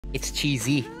It's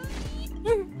cheesy.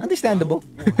 Understandable.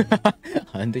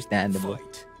 Understandable.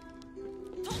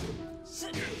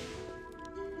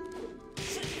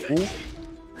 Ooh.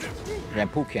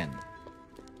 Rampukin.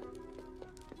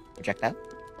 Reject that.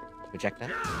 Reject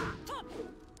that.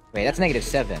 Wait, that's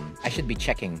 -7. I should be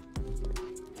checking.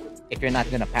 If you're not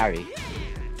gonna parry.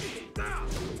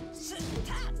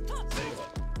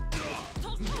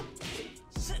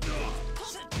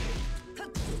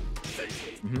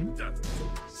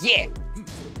 Yeah!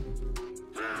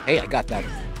 Hey, I got that.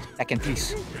 Second,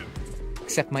 please.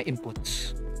 Accept my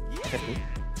inputs. FF2?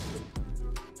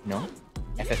 No?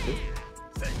 FF2?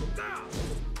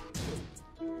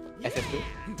 FF2?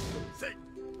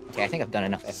 Okay, I think I've done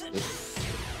enough FF2.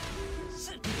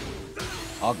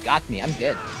 Oh, got me. I'm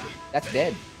dead. That's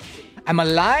dead. I'm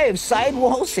alive!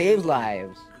 Sidewall saves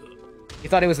lives. You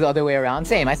thought it was the other way around?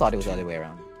 Same, I thought it was the other way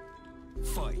around.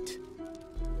 Fight.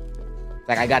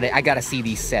 Like, I gotta see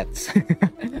these sets.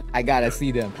 I gotta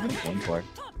see them. 1-4.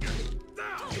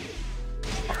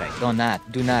 Okay,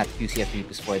 do not QCF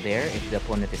 3+4 there if the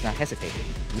opponent is not hesitating.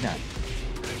 Do not.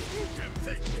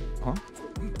 Huh?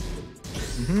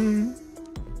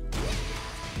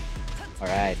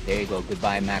 Alright, there you go.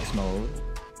 Goodbye, max mode.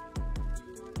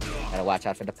 Gotta watch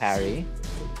out for the parry.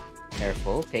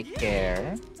 Careful, take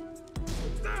care.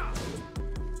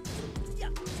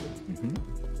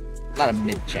 A lot of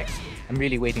mid checks. I'm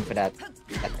really waiting for that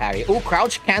parry. Oh,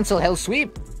 crouch cancel hell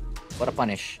sweep. What a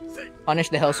punish. Punish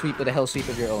the hell sweep with a hell sweep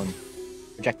of your own.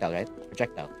 Projectile, right?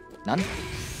 Projectile. None?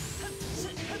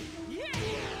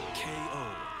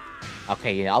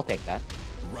 Okay, yeah, I'll take that.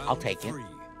 I'll take it.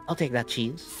 I'll take that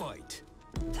cheese.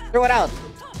 Throw it out.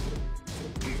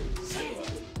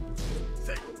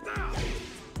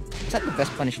 Is that the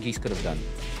best punish Geese could have done?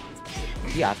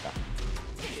 Yata.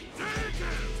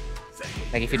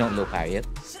 Like if you don't low parry it.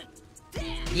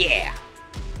 Yeah!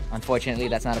 Unfortunately,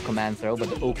 that's not a command throw, but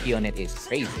the Oki on it is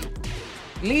crazy.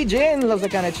 Legion loves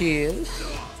that kind of cheese.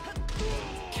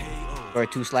 Or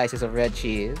 2 slices of red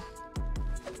cheese.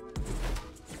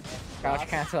 Crouch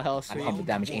cancel hell sweep. The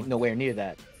damage ain't nowhere near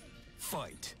that.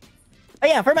 Fight. Oh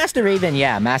yeah, for Master Raven,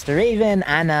 yeah. Master Raven,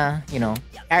 Ana, you know,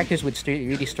 characters with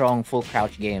really strong full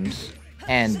crouch games.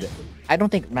 And I don't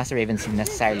think Master Raven's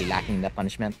necessarily lacking that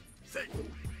punishment.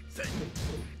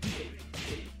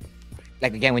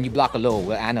 Like, again, when you block a low,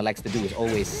 what Ana likes to do is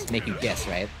always make you guess,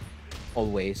 right?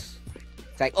 Always.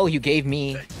 It's like, oh, you gave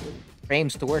me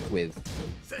frames to work with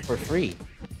for free.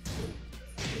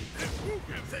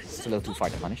 It's a little too far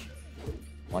to punish.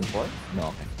 1-4? No,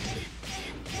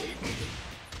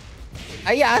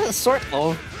 okay. Yeah, sort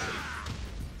of.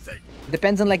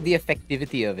 Depends on, like, the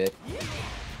effectivity of it.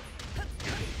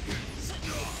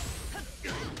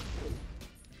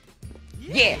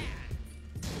 Yeah!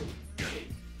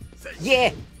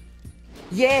 Yeah!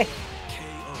 Yeah!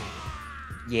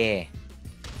 Yeah.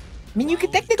 I mean, you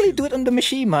can technically do it on the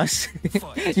Mishimas.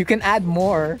 You can add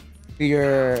more to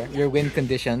your win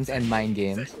conditions and mind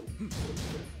games.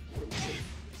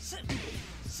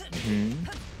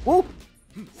 Woo!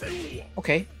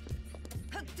 Okay.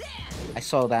 I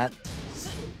saw that.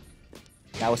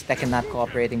 That was Tekken not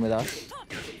cooperating with us.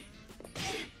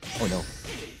 Oh no.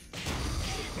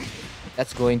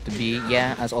 That's going to be,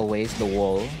 yeah, as always, the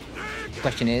wall.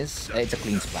 Question is, it's a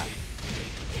clean splat.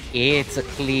 It's a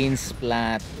clean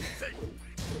splat.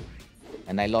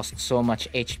 And I lost so much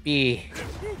HP.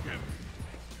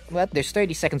 But there's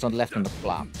 30 seconds on left on the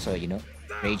clock, so you know,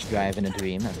 rage drive in a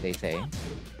dream, as they say.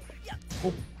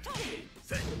 Oh.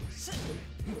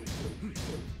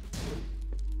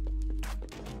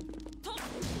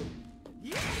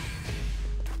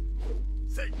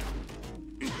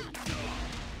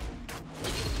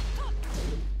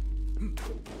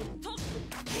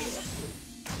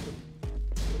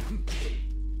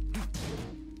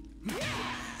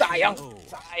 Sayang!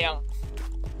 Sayang!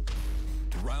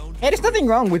 Hey, there's nothing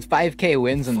wrong with 5k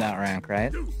wins in that rank,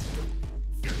 right?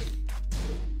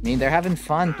 I mean, they're having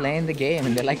fun playing the game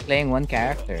and they like playing one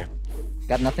character.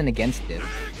 Got nothing against it.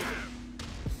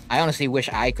 I honestly wish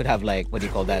I could have, like, what do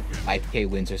you call that? 5k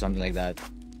wins or something like that.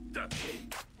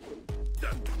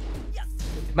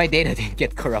 If my data didn't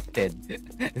get corrupted,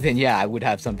 then yeah, I would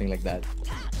have something like that.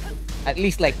 At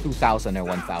least like 2,000 or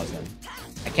 1,000.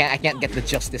 I can't get the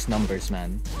justice numbers,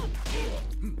 man.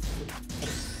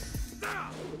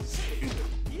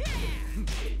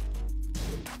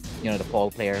 You know, the Paul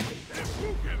player.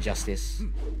 Justice.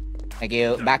 Like,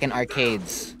 back in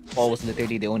arcades, Paul was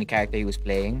literally the only character he was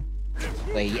playing.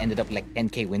 But he ended up like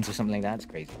 10k wins or something like that. It's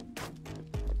crazy.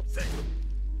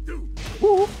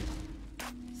 Woo!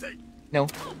 No.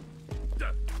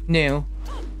 No.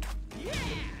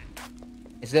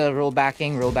 Is Still roll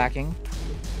backing, roll backing.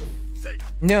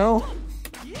 No!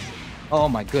 Oh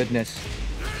my goodness.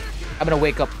 I'm gonna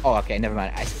wake up. Oh, okay, never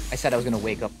mind. I said I was gonna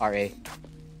wake up RA.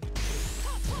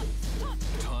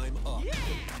 Time up.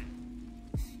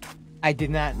 I did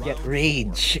not get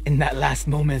rage in that last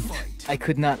moment. I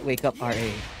could not wake up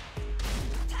RA.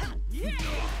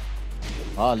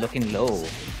 Oh, looking low.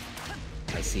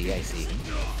 I see, I see.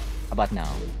 How about now?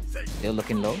 Still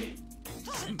looking low?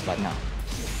 How about now?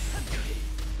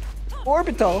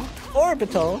 Orbital!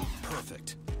 Orbital!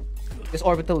 Perfect. This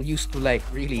orbital used to like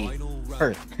really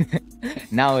hurt.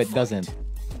 Now it doesn't.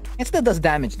 It still does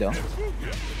damage though.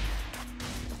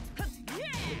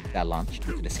 Got launched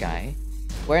into the sky.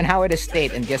 We're in Howard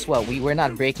Estate, and guess what? We're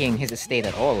not breaking his estate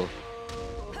at all.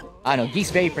 I know,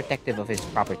 Geese very protective of his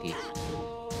property.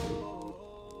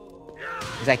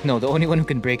 He's like, no, the only one who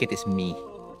can break it is me.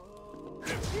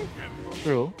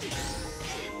 True.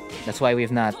 That's why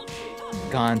we've not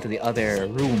gone to the other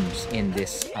rooms in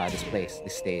this this place,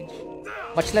 this stage.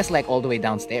 Much less like all the way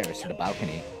downstairs to the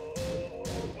balcony.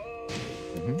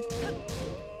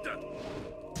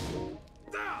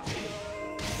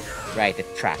 Right, it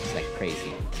tracks like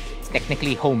crazy. It's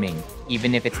technically homing,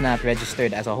 even if it's not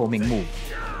registered as a homing move.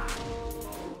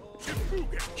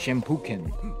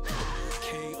 Shimpukin.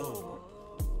 KO.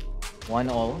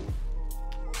 1-all.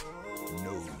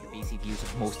 No. Basic use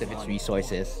of most of its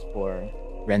resources for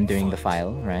rendering the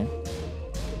file, right?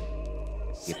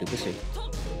 You have to pursue.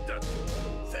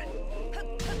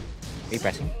 Are you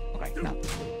pressing? Okay, now.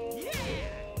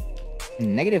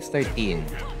 Negative 13.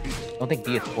 Don't think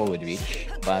DF4 would reach,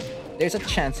 but there's a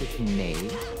chance it may.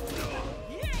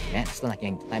 Man, still not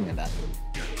getting time in that.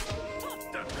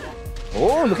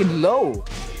 Oh, looking low!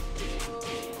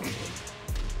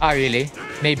 Ah, really?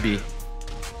 Maybe.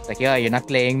 It's like, yeah, you're not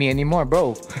playing me anymore,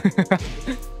 bro.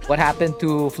 What happened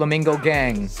to Flamingo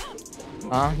Gang?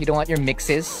 Huh? You don't want your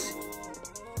mixes?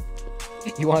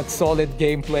 You want solid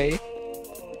gameplay?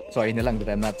 Sorry na lang that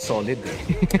I'm not solid.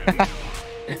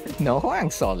 No, I'm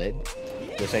solid.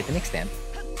 To a certain extent.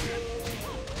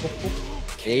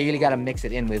 You really gotta mix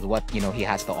it in with what, you know, he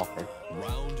has to offer.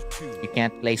 You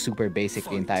can't play super basic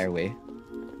the entire way.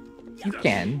 You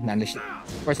can, unless you,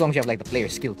 for as long as you have like the player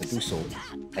skill to do so.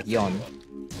 Like Yon.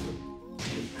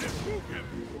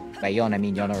 By Yon, I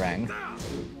mean Yonorang.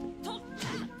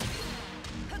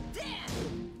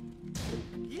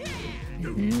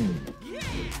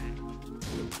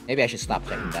 Maybe I should stop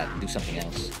checking that and do something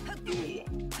else.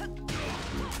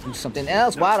 Do something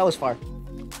else? Wow, that was far.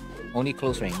 Only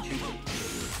close range.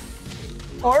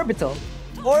 Orbital!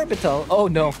 Orbital! Oh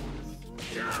no.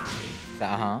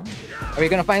 Are we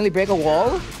gonna finally break a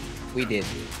wall? We did.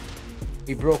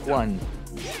 We broke one.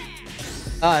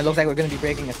 Ah, it looks like we're gonna be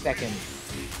breaking a second.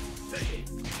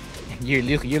 You're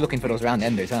looking for those round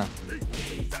enders, huh?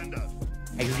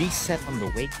 I reset on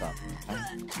the wake up.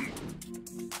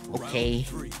 Okay.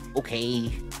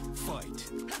 Okay.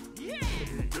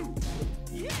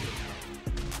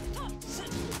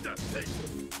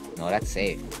 No, that's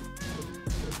safe.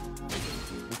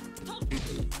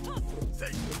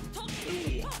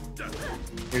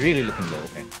 You're really looking low,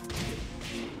 okay.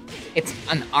 It's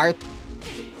an art.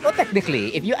 Well,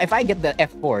 technically, if I get the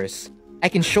F4s, I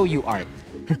can show you art.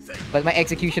 But my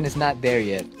execution is not there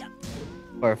yet.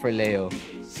 For Leo.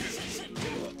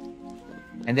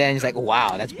 And then it's like,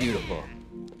 wow, that's beautiful.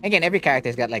 Again, every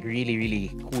character's got like really, really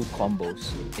cool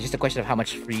combos. It's just a question of how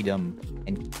much freedom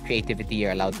and creativity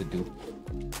you're allowed to do.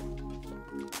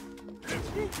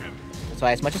 So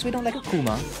as much as we don't like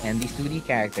Akuma and these 2D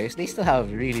characters, they still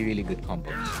have really, really good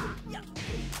combos.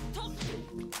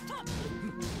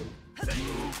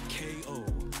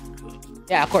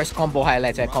 Yeah, of course, combo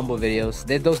highlights, right? Combo videos.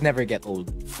 Those never get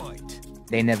old.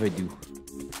 They never do.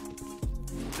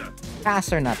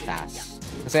 Pass or not pass?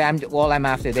 So all I'm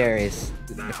after there is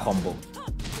the combo.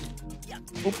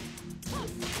 Oop.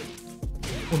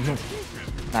 Oh no.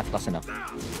 Not close enough.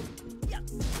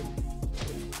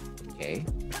 Okay.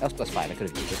 That was +5. I could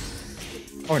have used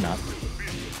it. Or not.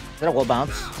 Is that a wall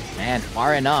bounce? Man,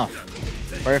 far enough.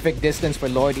 Perfect distance for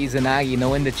Lord Izanagi,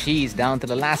 knowing the cheese down to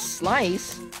the last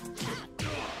slice.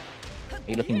 Are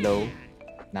you looking low?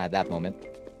 Not at that moment.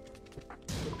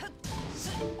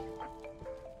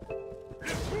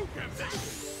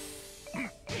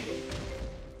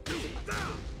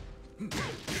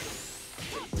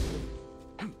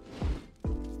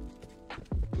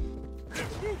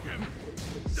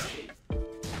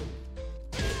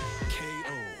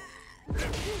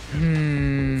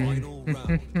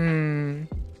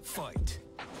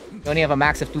 You only have a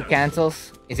max of 2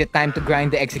 cancels. Is it time to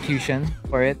grind the execution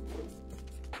for it?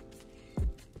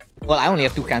 Well, I only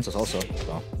have 2 cancels also,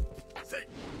 so.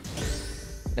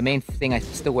 The main thing I'm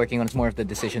still working on is more of the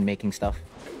decision-making stuff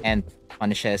and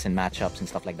punishes and matchups and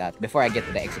stuff like that before I get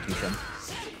to the execution.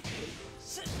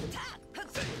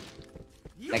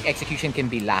 Like, execution can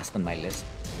be last on my list.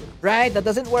 Right, that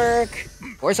doesn't work.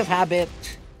 Force of habit.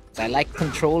 So I like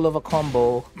control of a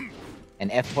combo. And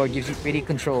F4 gives you pretty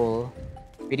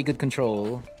good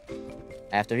control.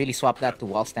 I have to really swap that to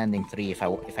while standing 3 if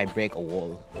I break a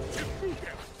wall.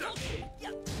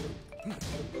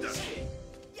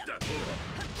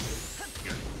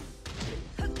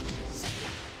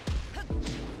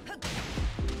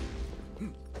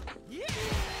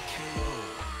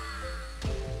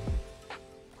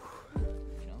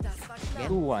 Get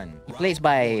 2-1. He plays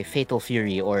by Fatal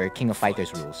Fury or King of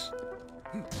Fighters rules.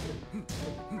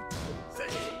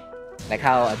 Like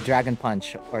how a Dragon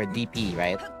Punch or DP,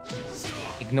 right,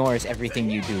 ignores everything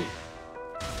you do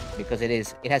because it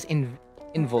has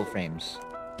invul frames,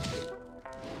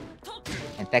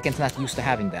 and Tekken's not used to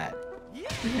having that.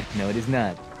 No, it is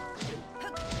not.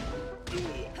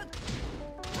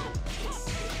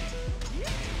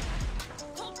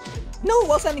 No,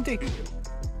 while standing 3. Down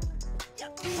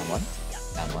 1.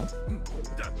 Down 1.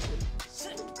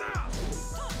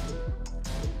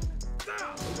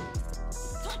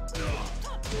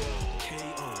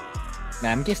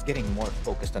 Man, I'm just getting more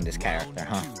focused on this character,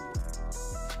 huh?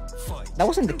 That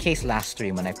wasn't the case last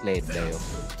stream when I played Leo.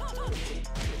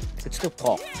 I could still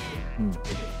talk.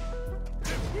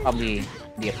 Probably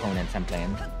the opponents I'm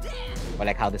playing. Or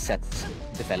like how the set's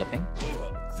developing.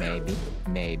 Maybe.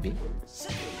 Maybe.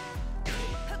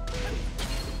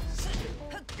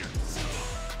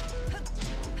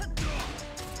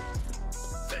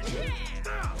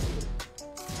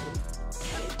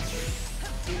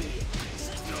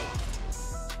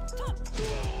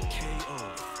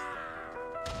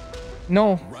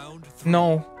 No.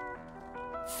 No.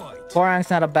 Hwoarang's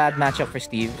not a bad matchup for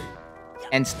Steve.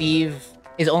 And Steve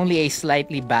is only a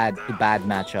slightly bad to bad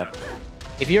matchup.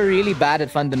 If you're really bad at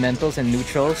fundamentals and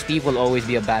neutral, Steve will always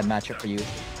be a bad matchup for you.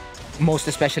 Most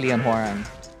especially on Hwoarang.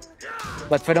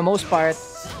 But for the most part,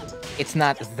 it's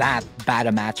not that bad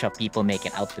a matchup people make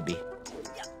it out to be.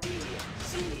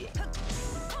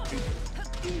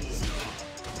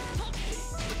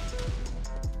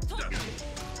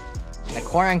 Like,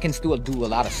 Hwoarang can still do a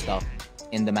lot of stuff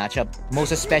in the matchup.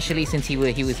 Most especially since he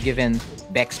was given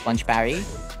Beck's punch parry.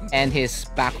 And his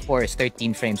back 4 is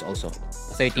 13 frames also.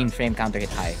 13 frame counter hit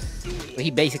high. So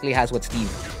he basically has what Steve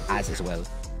has as well.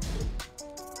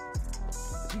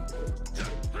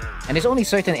 And there's only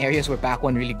certain areas where back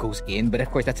 1 really goes in. But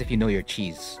of course, that's if you know your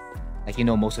cheese. Like, you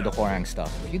know most of the Hwoarang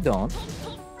stuff. If you don't,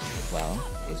 well,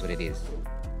 it is what it is.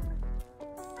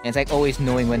 And it's like always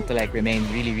knowing when to like remain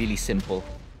really, really simple.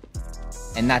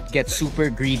 And not get super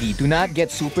greedy. Do not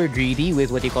get super greedy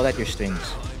with what you call that, your strings.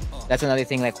 That's another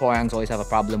thing like Hwoarangs always have a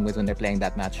problem with when they're playing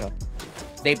that matchup.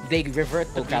 They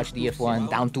revert to crouch DF1,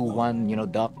 down 2-1, you know,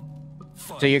 duck.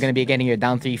 So you're gonna be getting your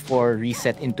down 3-4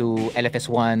 reset into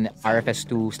LFS1,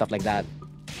 RFS2, stuff like that.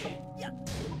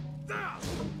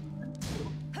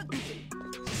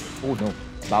 Oh no,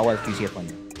 bawal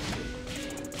QCF1.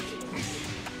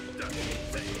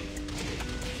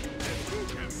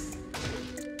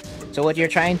 So what you're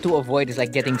trying to avoid is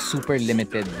like getting super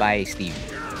limited by Steve.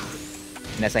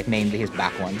 And that's like mainly his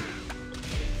back 1.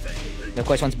 And of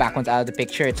course, once back 1's out of the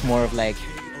picture, it's more of like,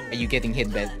 are you getting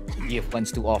hit by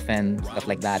DF1s too often? Stuff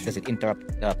like that. Does it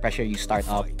interrupt the pressure you start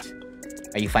up?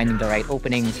 Are you finding the right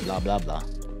openings? Blah, blah, blah.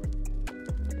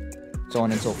 So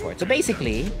on and so forth. So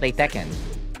basically, play Tekken.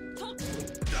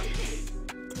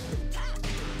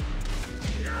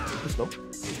 Too slow.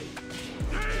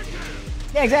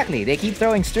 Yeah, exactly. They keep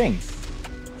throwing strings.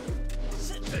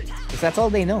 Because that's all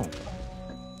they know.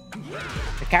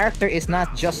 The character is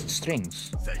not just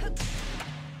strings.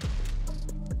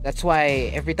 That's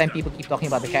why every time people keep talking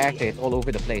about the character, it's all over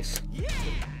the place.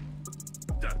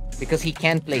 Because he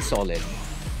can play solid.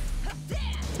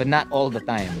 But not all the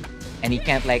time. And he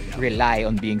can't like rely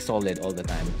on being solid all the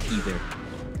time either.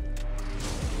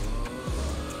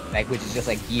 Like, which is just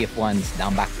like DF1s,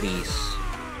 down back 3s.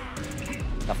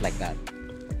 Stuff like that.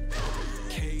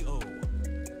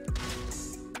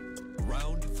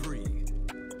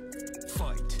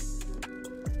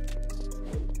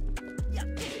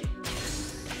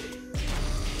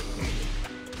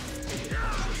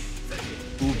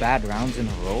 Two bad rounds in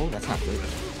a row? That's not good.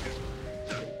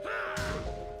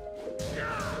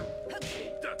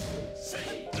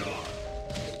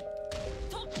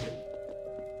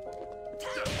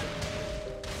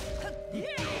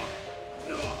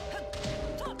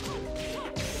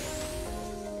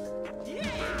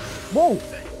 Whoa!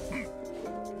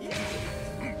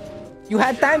 You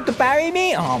had time to parry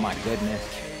me? Oh my goodness.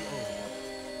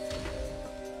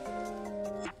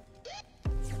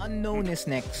 Unknown is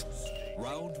next.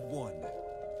 Round one.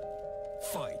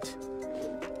 Fight.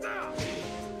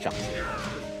 Shock.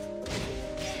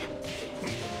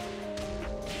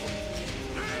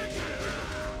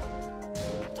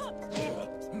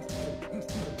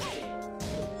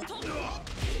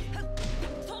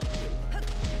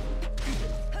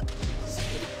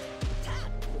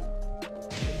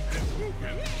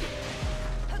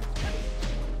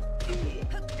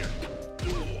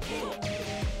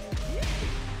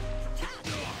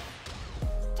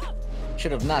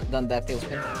 Should have not done that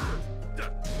tailspin.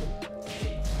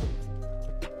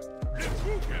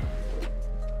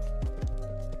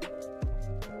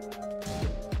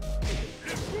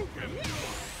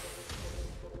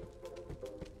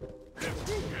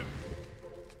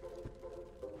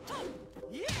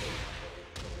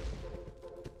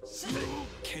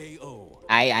 KO.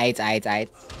 Aight.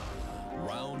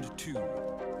 Round two.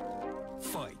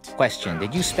 Fight. Question,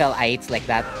 did you spell aights like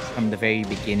that from the very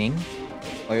beginning?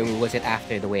 Or was it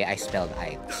after the way I spelled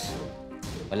aights?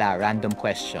 Wala, random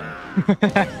question.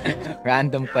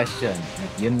 Random question.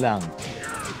 Yun lang.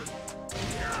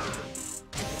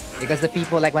 Because the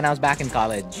people, like when I was back in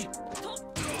college,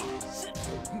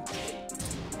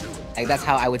 like that's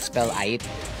how I would spell aight.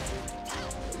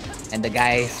 And the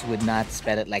guys would not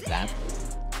spell it like that.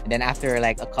 And then after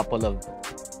like a couple of,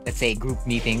 let's say, group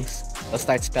meetings, they'll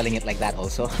start spelling it like that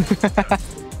also.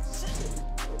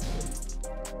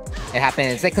 It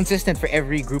happened. It's like consistent for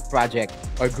every group project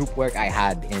or group work I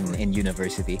had in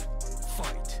university.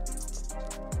 Fight.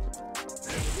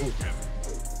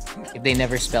 If they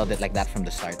never spelled it like that from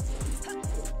the start.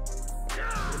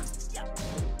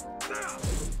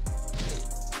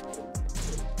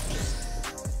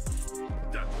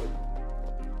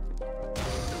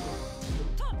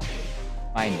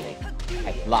 Finally,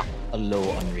 I blocked a low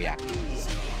on react.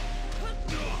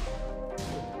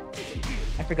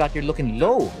 I forgot you're looking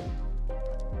low.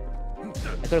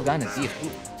 I could have gone and see if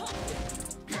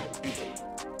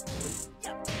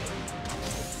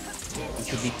it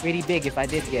should be pretty big if I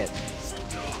did get.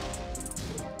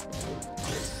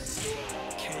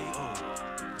 KO.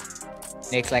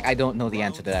 Nick's like, I don't know the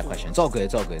answer to that question. It's all good,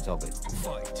 it's all good, it's all good.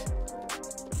 Fight.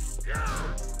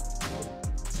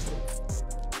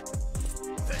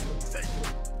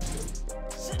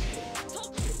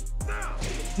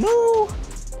 No!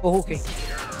 Oh, okay.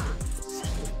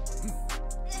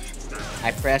 I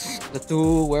pressed the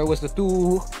 2. Where was the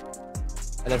 2?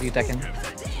 I love you, Tekken.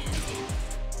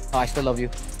 Oh, I still love you.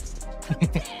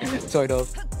 Sort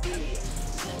of.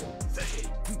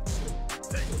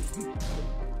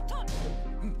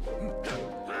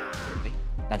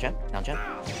 Down jab? Down jab?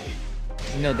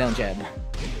 No down jab.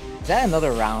 Is that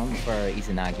another round for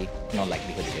Izanagi? No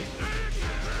likelihood it is.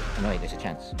 Oh, no, wait, there's a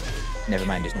chance. Never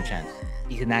mind, there's no chance.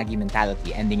 Izanagi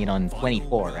mentality, ending it on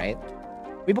 24, right?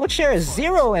 We both share a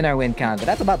 0 in our win count, but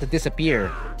that's about to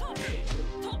disappear.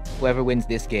 Whoever wins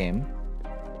this game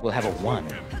will have a 1.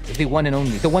 It's the one and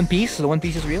only. The One Piece? The One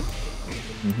Piece is real?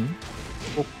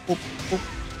 Mm-hmm. Oop, oop, oop.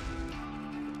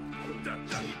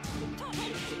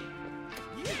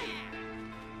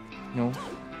 No.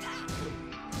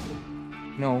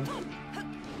 No.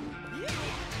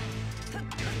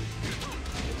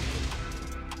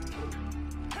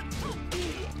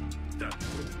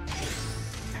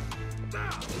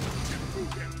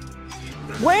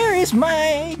 Where is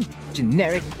my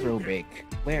generic throw break?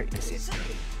 Where is it?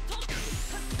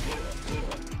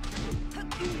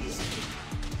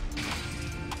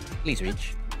 Please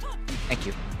reach. Thank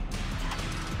you.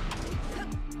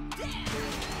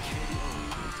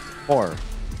 4.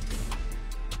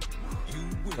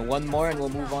 So one more and we'll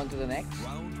move on to the next.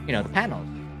 You know, the panels.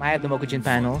 I have the Mokujin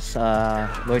panels.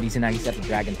 Lord Izanagi set the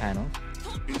Dragon panel.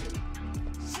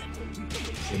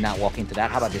 Did not walk into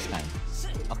that. How about this time?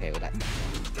 Okay, well that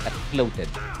floated.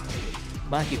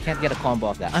 But you can't get a combo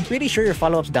off that. I'm pretty sure your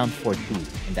follow-up's down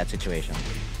 4-2 in that situation.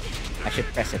 I should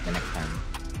press it the next time.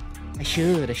 I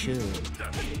should.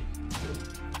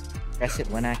 Press it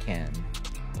when I can.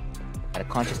 Gotta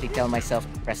consciously tell myself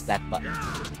to press that button.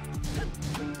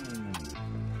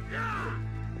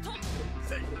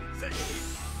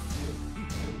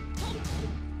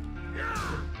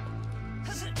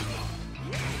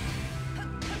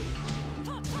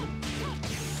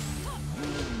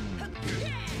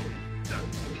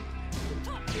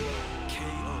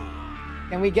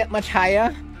 Can we get much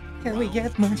higher? Can we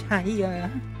get much higher?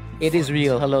 It is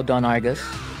real. Hello, Don Argus.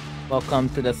 Welcome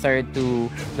to the third to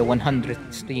the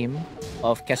 100th stream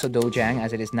of Keso Dojang,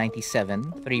 as it is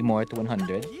 97. 3 more to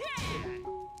 100.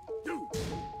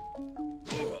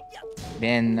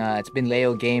 It's been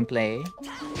Leo gameplay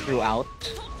throughout,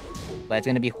 but it's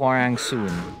gonna be Hwarang soon.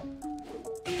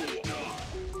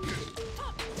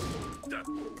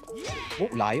 Oh,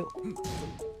 layo.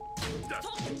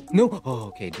 No!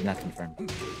 Oh, okay, do not confirm.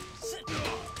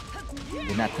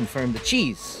 Did not confirm the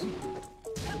cheese.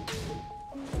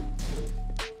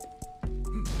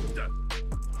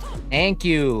 Thank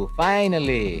you,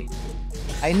 finally.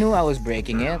 I knew I was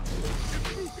breaking it.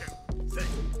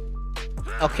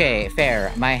 Okay,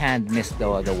 fair. My hand missed the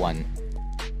one.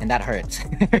 And that hurts.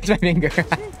 Hurts my finger.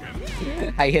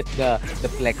 I hit the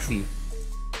plexi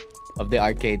of the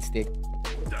arcade stick.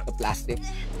 The plastic.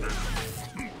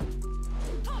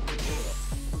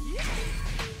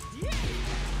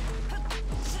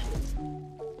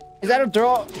 Is that a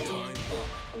draw?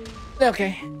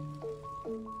 Okay.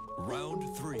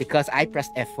 Round 3. Because I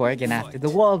pressed F4 again after the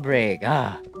wall break.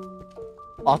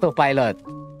 Autopilot.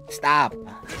 Stop.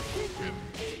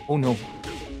 Oh no.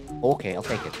 Okay, I'll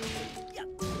take it.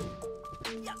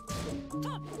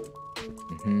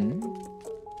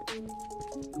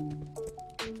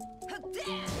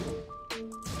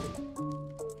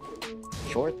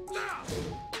 Short.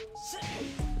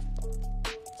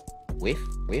 Whiff,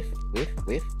 whiff, whiff,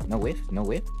 whiff. No whiff, no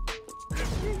whiff.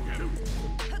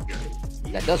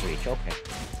 That does reach, okay.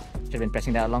 Should have been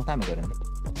pressing that a long time ago then.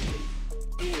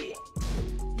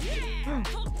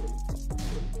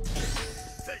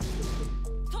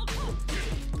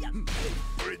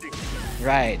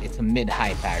 Right, it's a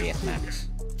mid-high parry at max.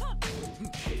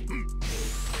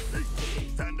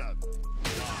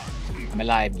 I'm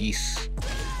alive, Geese.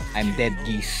 I'm dead,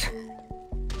 Geese.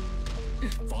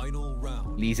 Final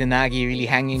round. Izanagi really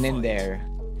hanging in there,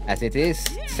 as it is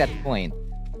set point.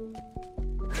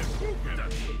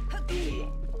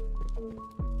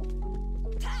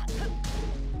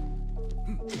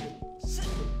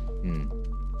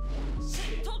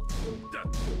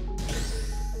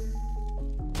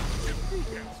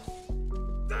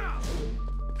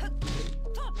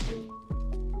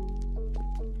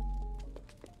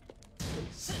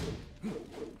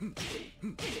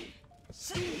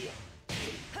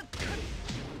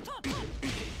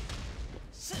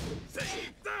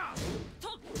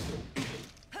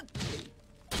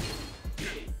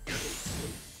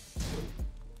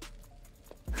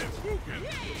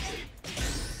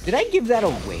 Did I give that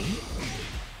away?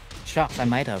 Shucks, I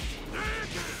might have.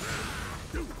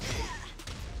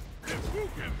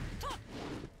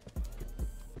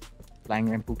 Flying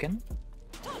Rempuken?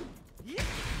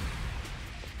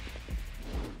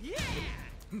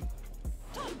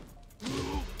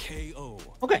 KO.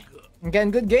 Okay.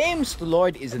 Again, good games to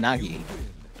Lord Izanagi.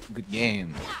 Good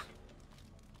games.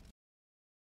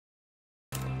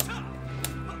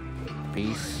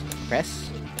 Please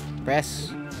press,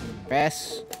 press,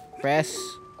 press, press.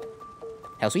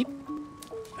 Hell sweep.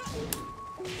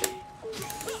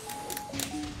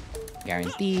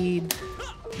 Guaranteed.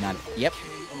 Not. Yep.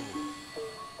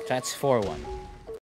 That's 4-1.